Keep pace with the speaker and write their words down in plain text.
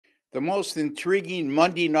The most intriguing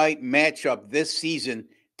Monday night matchup this season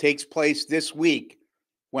takes place this week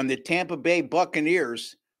when the Tampa Bay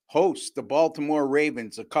Buccaneers host the Baltimore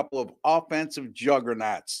Ravens, a couple of offensive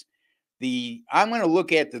juggernauts. I'm going to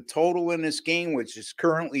look at the total in this game, which is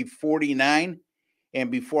currently 49. And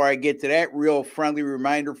before I get to that, real friendly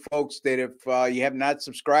reminder, folks, that if you have not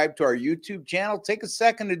subscribed to our YouTube channel, take a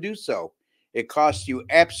second to do so. It costs you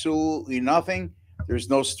absolutely nothing. There's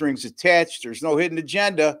no strings attached. There's no hidden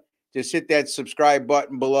agenda. Just hit that subscribe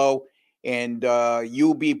button below, and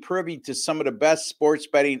you'll be privy to some of the best sports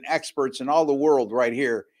betting experts in all the world right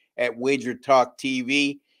here at Wager Talk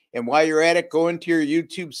TV. And while you're at it, go into your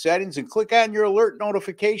YouTube settings and click on your alert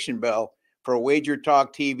notification bell for Wager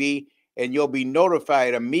Talk TV, and you'll be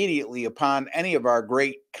notified immediately upon any of our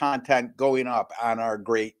great content going up on our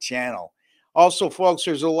great channel. Also, folks,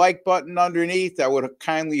 there's a like button underneath. I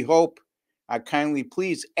kindly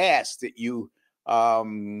please ask that you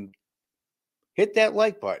hit that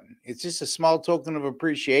like button. It's just a small token of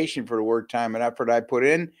appreciation for the work, time, and effort I put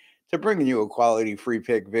in to bringing you a quality free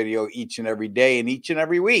pick video each and every day and each and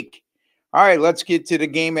every week. All right, let's get to the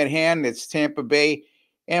game at hand. It's Tampa Bay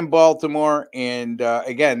and Baltimore. And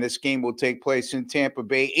again, this game will take place in Tampa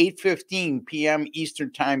Bay, 8:15 p.m.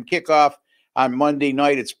 Eastern Time kickoff on Monday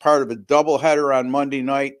night. It's part of a doubleheader on Monday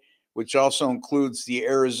night, which also includes the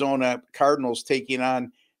Arizona Cardinals taking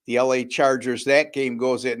on the LA Chargers. That game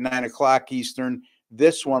goes at 9 o'clock Eastern.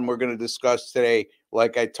 This one we're going to discuss today,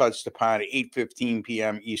 like I touched upon, at 8:15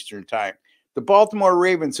 p.m. Eastern Time. The Baltimore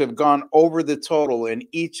Ravens have gone over the total in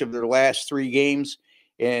each of their last three games,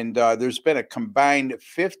 and there's been a combined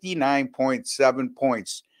 59.7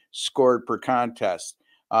 points scored per contest.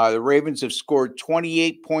 The Ravens have scored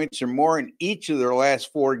 28 points or more in each of their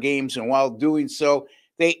last four games, and while doing so,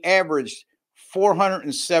 they averaged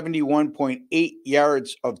 471.8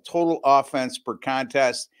 yards of total offense per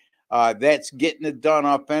contest. That's getting it done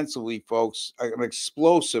offensively, folks. An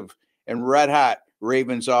explosive and red-hot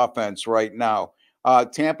Ravens offense right now.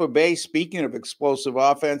 Tampa Bay, speaking of explosive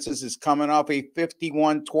offenses, is coming off a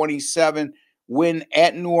 51-27 win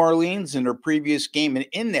at New Orleans in their previous game. And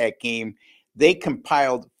in that game, they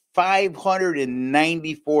compiled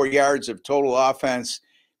 594 yards of total offense,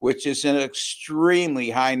 which is an extremely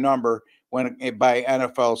high number by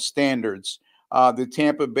NFL standards. The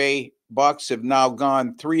Tampa Bay Bucs have now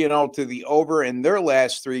gone 3-0 to the over in their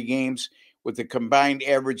last three games with a combined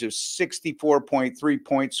average of 64.3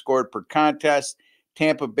 points scored per contest.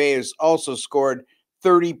 Tampa Bay has also scored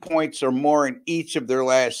 30 points or more in each of their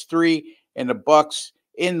last three, and the Bucs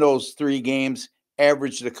in those three games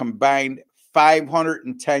averaged a combined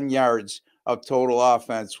 510 yards of total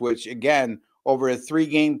offense, which again, over a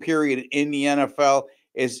three-game period in the NFL,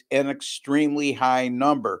 is an extremely high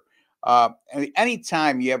number.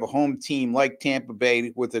 Anytime you have a home team like Tampa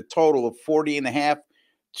Bay with a total of 40.5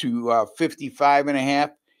 to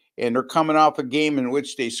 55.5, and they're coming off a game in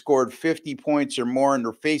which they scored 50 points or more, and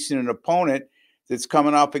they're facing an opponent that's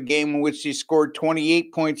coming off a game in which they scored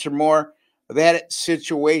 28 points or more, that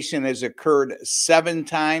situation has occurred 7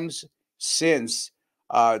 times since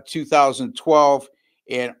 2012,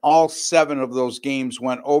 and all 7 of those games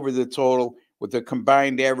went over the total with a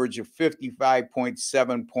combined average of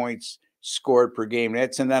 55.7 points scored per game.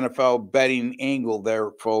 That's an NFL betting angle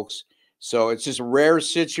there, folks. So it's just a rare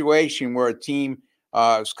situation where a team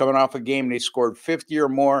is coming off a game, they scored 50 or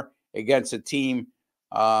more against a team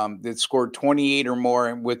that scored 28 or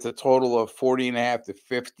more with a total of 40.5 to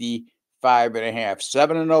 55.5.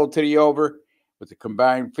 7-0 to the over with a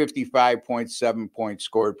combined 55.7 points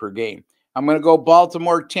scored per game. I'm going to go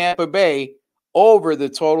Baltimore, Tampa Bay over the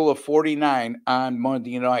total of 49 on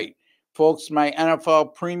Monday night. Folks, my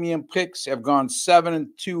NFL premium picks have gone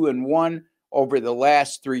 7-2-1 over the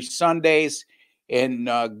last 3 Sundays, and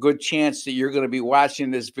good chance that you're going to be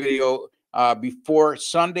watching this video before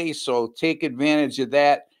Sunday, so take advantage of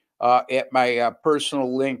that at my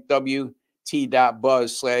personal link, wt.buzz/RB.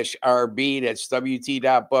 That's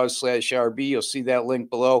wt.buzz/RB. You'll see that link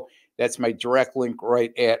below. That's my direct link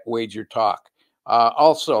right at Wager Talk.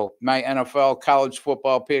 Also, my NFL college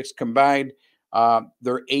football picks combined,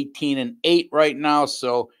 they're 18-8 right now.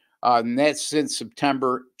 So and that's since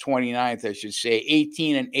September 29th, I should say.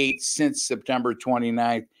 18-8 since September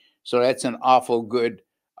 29th. So that's an awful good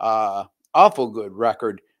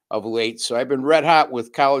record of late. So I've been red hot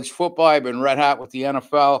with college football. I've been red hot with the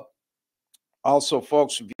NFL. Also,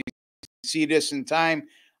 folks, if you see this in time,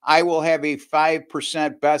 I will have a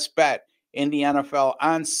 5% best bet in the NFL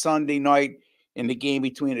on Sunday night in the game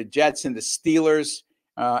between the Jets and the Steelers.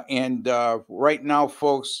 And right now,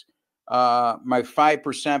 folks, my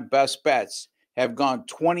 5% best bets have gone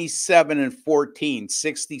 27-14,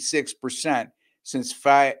 66% since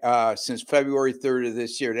February 3rd of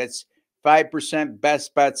this year. That's 5%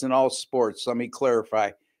 best bets in all sports. Let me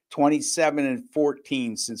clarify.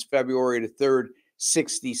 27-14 since February the 3rd,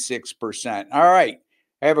 66%. All right.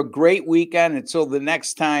 Have a great weekend. Until the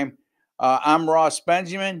next time, I'm Ross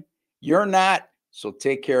Benjamin. You're not. So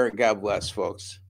take care and God bless, folks.